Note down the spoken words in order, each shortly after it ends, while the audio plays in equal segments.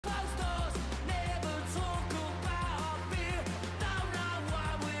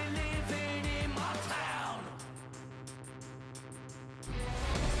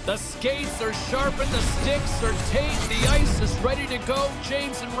The skates are sharpened, the sticks are taped, the ice is ready to go.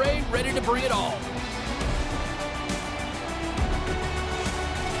 James and Ray ready to bring it all.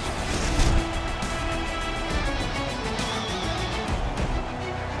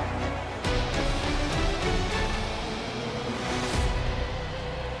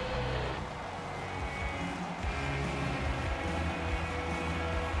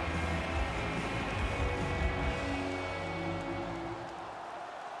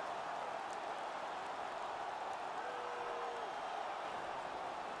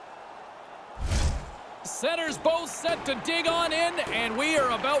 Centers both set to dig on in, and we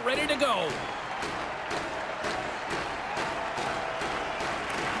are about ready to go.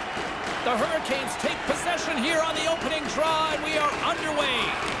 The Hurricanes take possession here on the opening draw, and we are underway.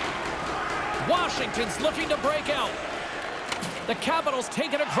 Washington's looking to break out. The Capitals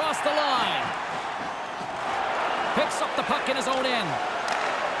take it across the line. Picks up the puck in his own end.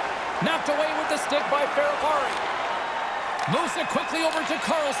 Knocked away with the stick by Ferrapari. Moves it quickly over to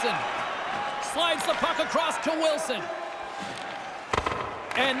Carlson. Slides the puck across to Wilson.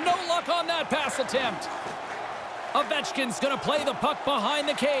 And no luck on that pass attempt. Ovechkin's going to play the puck behind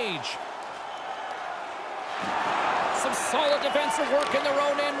the cage. Some solid defensive work in their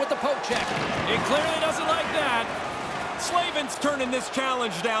own end with the poke check. He clearly doesn't like that. Slavin's turning this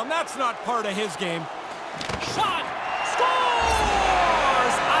challenge down. That's not part of his game. Shot!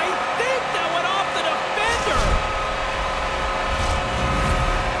 Scores! I think that went off the defender.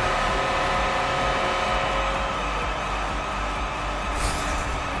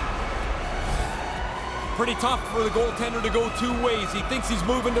 Pretty tough for the goaltender to go two ways. He thinks he's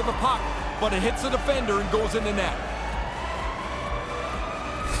moving to the puck, but it hits the defender and goes in the net.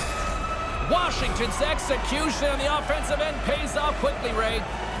 Washington's execution on the offensive end pays off quickly, Ray.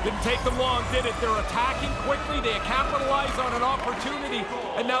 Didn't take them long, did it? They're attacking quickly. They capitalize on an opportunity,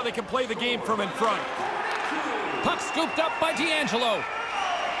 and now they can play the game from in front. Puck scooped up by D'Angelo.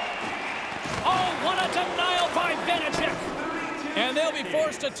 Oh, what a denial by Vanacek. And they'll be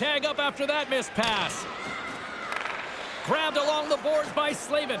forced to tag up after that missed pass. Grabbed along the boards by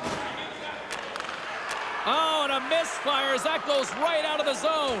Slavin. Oh, and a misfire as that goes right out of the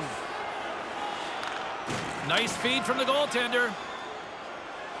zone. Nice feed from the goaltender.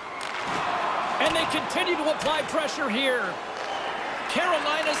 And they continue to apply pressure here.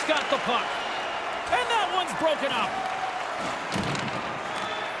 Carolina's got the puck. And that one's broken up.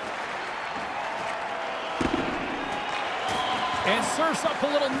 And serves up a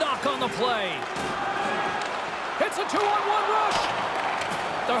little knock on the play. It's a 2-on-1 rush.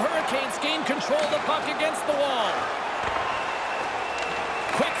 The Hurricanes gain control of the puck against the wall.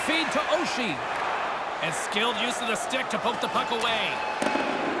 Quick feed to Oshie. And skilled use of the stick to poke the puck away.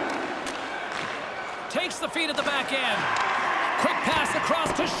 Takes the feed at the back end. Quick pass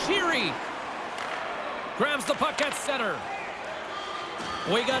across to Sheary. Grabs the puck at center.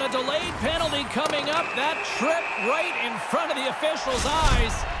 We got a delayed penalty coming up. That trip right in front of the official's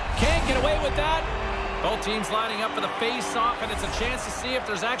eyes. Can't get away with that. Both teams lining up for the face-off, and it's a chance to see if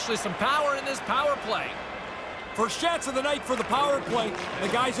there's actually some power in this power play. First chance of the night for the power play. The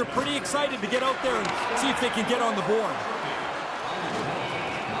guys are pretty excited to get out there and see if they can get on the board.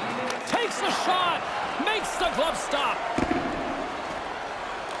 Takes the shot. Makes the glove stop.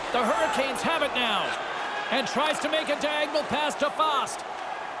 The Hurricanes have it now. And tries to make a diagonal pass to Fost.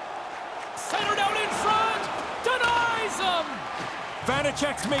 Centered out in front. Denies him.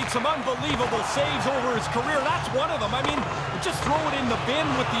 Vanacek's made some unbelievable saves over his career. That's one of them. I mean, just throw it in the bin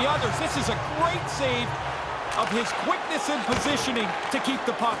with the others. This is a great save of his quickness and positioning to keep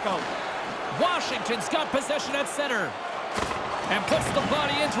the puck out. Washington's got possession at center. And puts the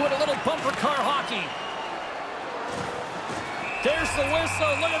body into it, a little bumper car hockey. There's the whistle.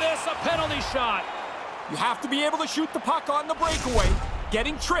 Look at this, a penalty shot. You have to be able to shoot the puck on the breakaway.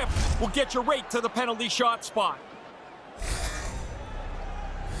 Getting tripped will get you right to the penalty shot spot.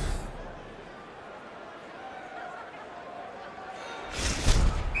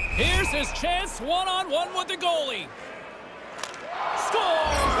 Here's his chance, one-on-one with the goalie.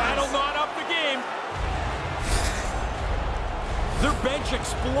 Scores! That'll knot up the game. Their bench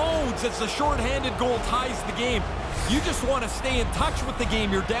explodes as the shorthanded goal ties the game. You just want to stay in touch with the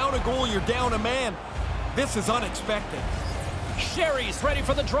game. You're down a goal, you're down a man. This is unexpected. Sherry's ready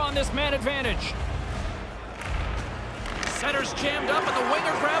for the draw on this man advantage. Center's jammed up and the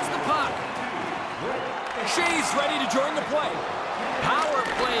winger grabs the puck. Shea's ready to join the play. Power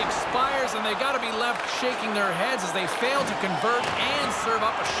play expires and they got to be left shaking their heads as they fail to convert and serve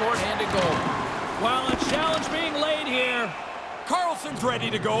up a shorthanded goal. Well, a challenge being laid here. Carlson's ready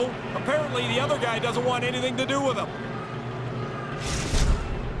to go. Apparently the other guy doesn't want anything to do with him.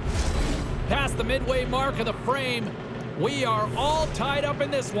 Past the midway mark of the frame, we are all tied up in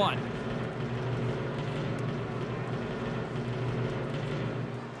this one.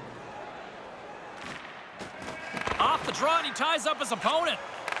 Off the draw, and he ties up his opponent.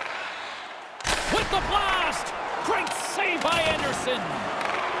 With the blast! Great save by Anderson.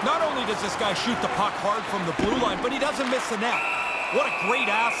 Not only does this guy shoot the puck hard from the blue line, but he doesn't miss the net. What a great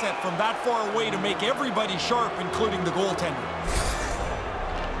asset from that far away to make everybody sharp, including the goaltender.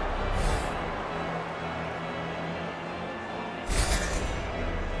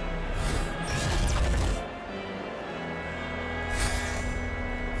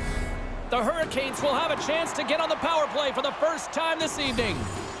 The Hurricanes will have a chance to get on the power play for the first time this evening.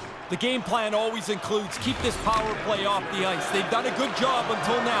 The game plan always includes keep this power play off the ice. They've done a good job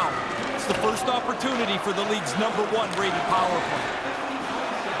until now. It's the first opportunity for the league's #1 rated power play.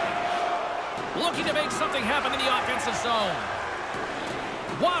 Looking to make something happen in the offensive zone.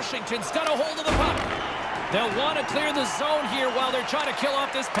 Washington's got a hold of the puck. They'll want to clear the zone here while they're trying to kill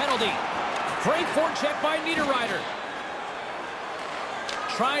off this penalty. Great forecheck by Niederreiter.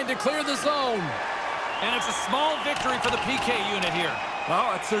 Trying to clear the zone. And it's a small victory for the PK unit here. Well,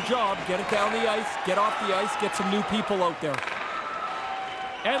 that's their job. Get it down the ice, get off the ice, get some new people out there.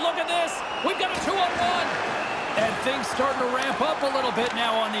 And look at this. We've got a 2-on-1. And things starting to ramp up a little bit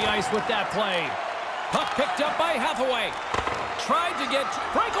now on the ice with that play. Puck picked up by Hathaway. Tried to get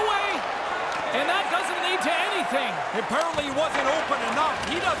breakaway. And that doesn't lead to anything. Apparently he wasn't open enough.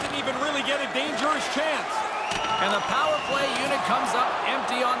 He doesn't even really get a dangerous chance. And the power play unit comes up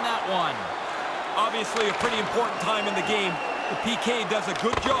empty on that one. Obviously a pretty important time in the game. The PK does a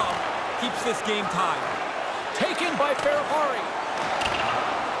good job. Keeps this game tied. Taken by Ferrari.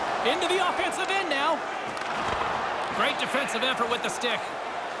 Into the offensive end now. Great defensive effort with the stick.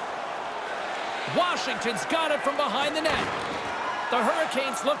 Washington's got it from behind the net. The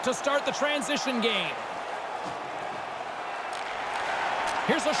Hurricanes look to start the transition game.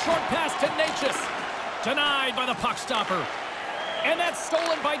 Here's a short pass to Natchez. Denied by the puck stopper. And that's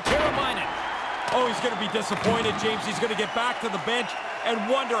stolen by Teravainen. Oh, he's going to be disappointed, James. He's going to get back to the bench and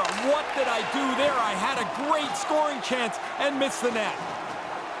wonder, what did I do there? I had a great scoring chance and missed the net.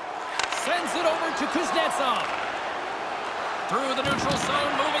 Sends it over to Kuznetsov. Through the neutral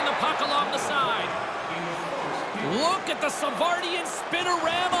zone, moving the puck along the side. Look at the Savardian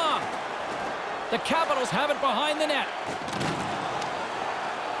spinorama. The Capitals have it behind the net.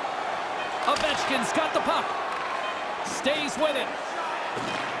 Ovechkin's got the puck. Stays with it.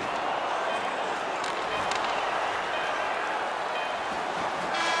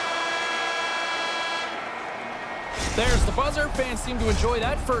 There's the buzzer. Fans seem to enjoy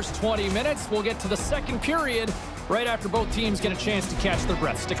that first 20 minutes. We'll get to the second period right after both teams get a chance to catch their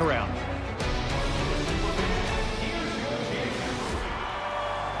breath. Stick around.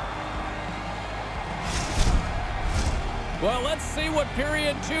 Well, let's see what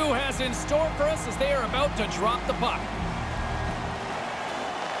period 2 has in store for us as they are about to drop the puck.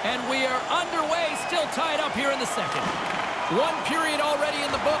 And we are underway, still tied up here in the second. One period already in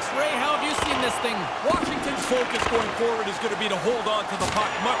the books. Ray, how have you seen this thing? Washington's focus going forward is going to be to hold on to the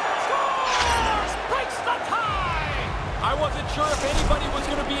puck. Scores! Breaks the tie! I wasn't sure if anybody was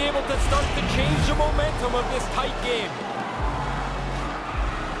going to be able to start to change the momentum of this tight game.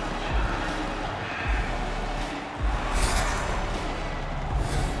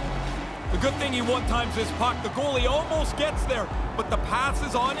 The good thing he one-times this puck. The goalie almost gets there, but the pass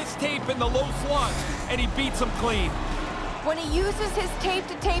is on his tape in the low slot, and he beats him clean. When he uses his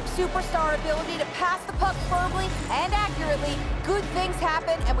tape-to-tape superstar ability to pass the puck firmly and accurately, good things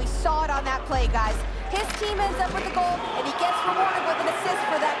happen, and we saw it on that play, guys. His team ends up with the goal, and he gets rewarded with an assist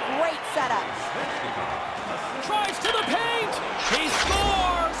for that great setup. Tries to the paint! He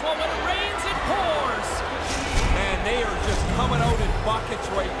scores! Well, when it rains, it pours! Man, they are just coming out in buckets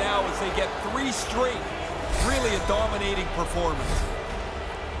right now as they get 3 straight. Really a dominating performance.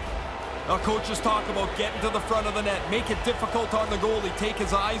 Now, coaches talk about getting to the front of the net, make it difficult on the goalie, take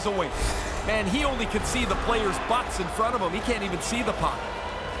his eyes away. Man, he only can see the players' butts in front of him. He can't even see the puck.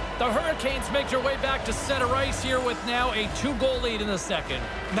 The Hurricanes make their way back to center ice here with now a 2-goal lead in the second.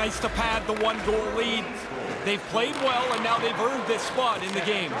 Nice to pad the 1-goal lead. They've played well, and now they've earned this spot in the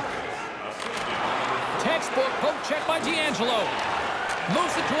game. Textbook poke check by D'Angelo.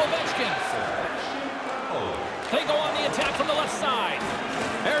 Moves it to Ovechkin. They go on the attack from the left side.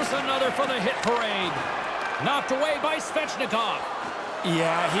 There's another for the hit parade. Knocked away by Svechnikov.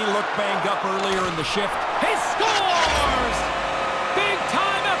 Yeah, he looked banged up earlier in the shift. He scores!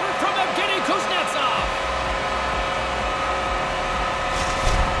 Big-time effort from Evgeny Kuznetsov.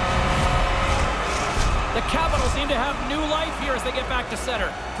 The Capitals seem to have new life here as they get back to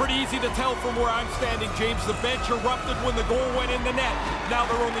center. Pretty easy to tell from where I'm standing, James. The bench erupted when the goal went in the net. Now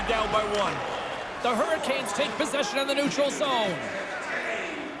they're only down by 1. The Hurricanes take possession in the neutral zone.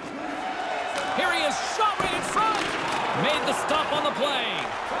 Here he is, shot right in front. Made the stop on the play.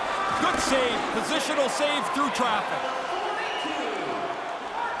 Good save. Positional save through traffic.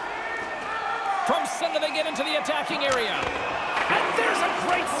 From center, they get into the attacking area. And there's a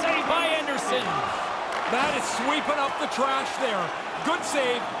great save by Anderson. That is sweeping up the trash there. Good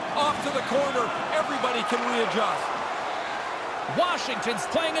save. Off to the corner. Everybody can readjust. Washington's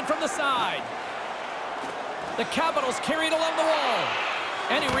playing it from the side. The Capitals carry it along the wall.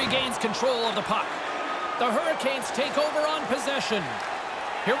 And he regains control of the puck. The Hurricanes take over on possession.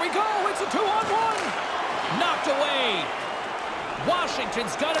 Here we go. It's a 2-on-1. Knocked away.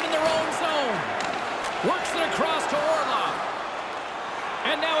 Washington's got it in their own zone. Works it across to Orlov.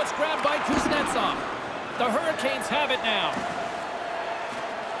 And now it's grabbed by Kuznetsov. The Hurricanes have it now.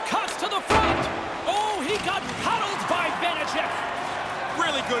 Cuts to the front. Oh, he got paddled by Vanacek.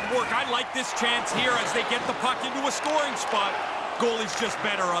 Really good work. I like this chance here as they get the puck into a scoring spot. Goalie's just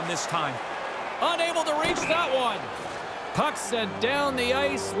better on this time. Unable to reach that one. Puck sent down the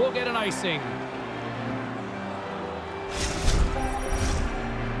ice. We'll get an icing.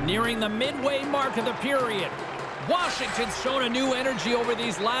 Nearing the midway mark of the period. Washington's shown a new energy over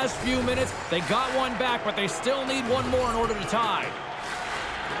these last few minutes. They got one back, but they still need one more in order to tie.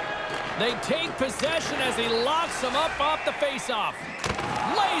 They take possession as he locks him up off the faceoff.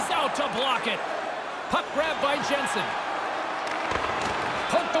 Lays out to block it. Puck grabbed by Jensen.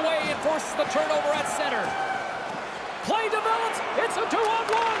 Poked away and forces the turnover at center. Play develops. It's a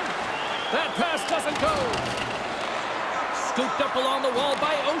 2-on-1. That pass doesn't go. Scooped up along the wall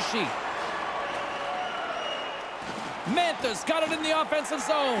by Oshie. Mantha's got it in the offensive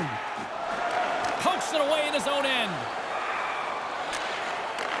zone. Pokes it away in his own end.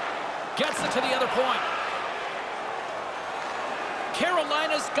 Gets it to the other point.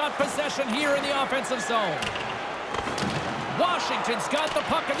 Carolina's got possession here in the offensive zone. Washington's got the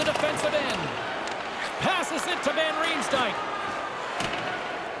puck in the defensive end. Passes it to Van Riemsdyk.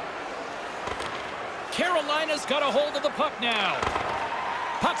 Carolina's got a hold of the puck now.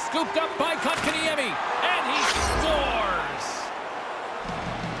 Puck scooped up by Kotkaniemi. And he scores!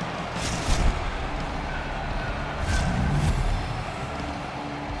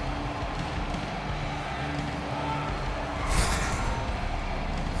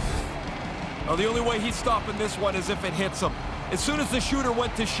 Well, the only way he's stopping this one is if it hits him. As soon as the shooter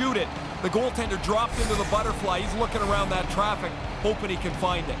went to shoot it, the goaltender dropped into the butterfly. He's looking around that traffic, hoping he can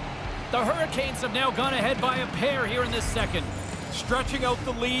find it. The Hurricanes have now gone ahead by a pair here in this second. Stretching out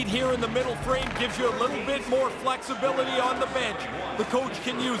the lead here in the middle frame gives you a little bit more flexibility on the bench. The coach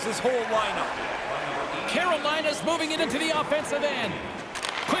can use his whole lineup. Carolina's moving it into the offensive end.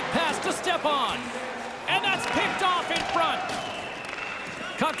 Quick pass to Stepan. And that's picked off in front.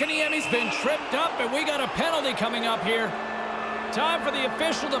 Kotkaniemi's been tripped up, and we got a penalty coming up here. Time for the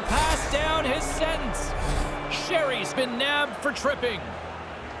official to pass down his sentence. Sherry's been nabbed for tripping.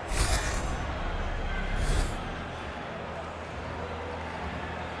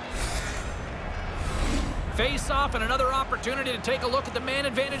 Face-off and another opportunity to take a look at the man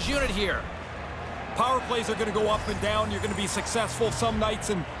advantage unit here. Power plays are going to go up and down. You're going to be successful some nights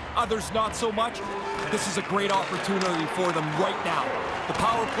and others not so much. This is a great opportunity for them right now. The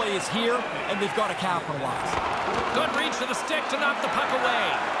power play is here, and they've got to capitalize. Good reach to the stick to knock the puck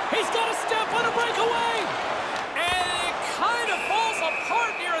away. He's got a step on a breakaway. And it kind of falls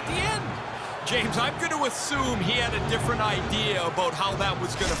apart near at the end. James, I'm going to assume he had a different idea about how that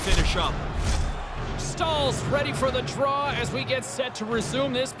was going to finish up. Stahl's ready for the draw as we get set to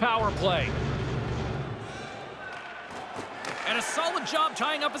resume this power play. And a solid job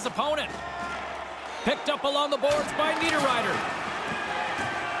tying up his opponent. Picked up along the boards by Niederreiter.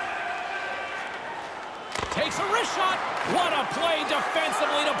 Takes a wrist shot. What a play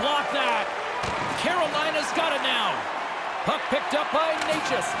defensively to block that. Carolina's got it now. Puck picked up by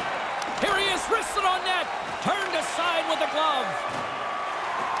Natchez. Here he is, wristed on net. Turned aside with the glove.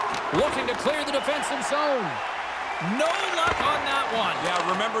 Looking to clear the defensive zone. No luck on that one. Yeah,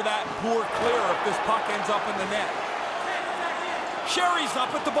 remember that poor clear if this puck ends up in the net. Sherry's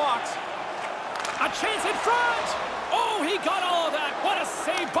up at the box. A chance in front. Oh, he got all of that.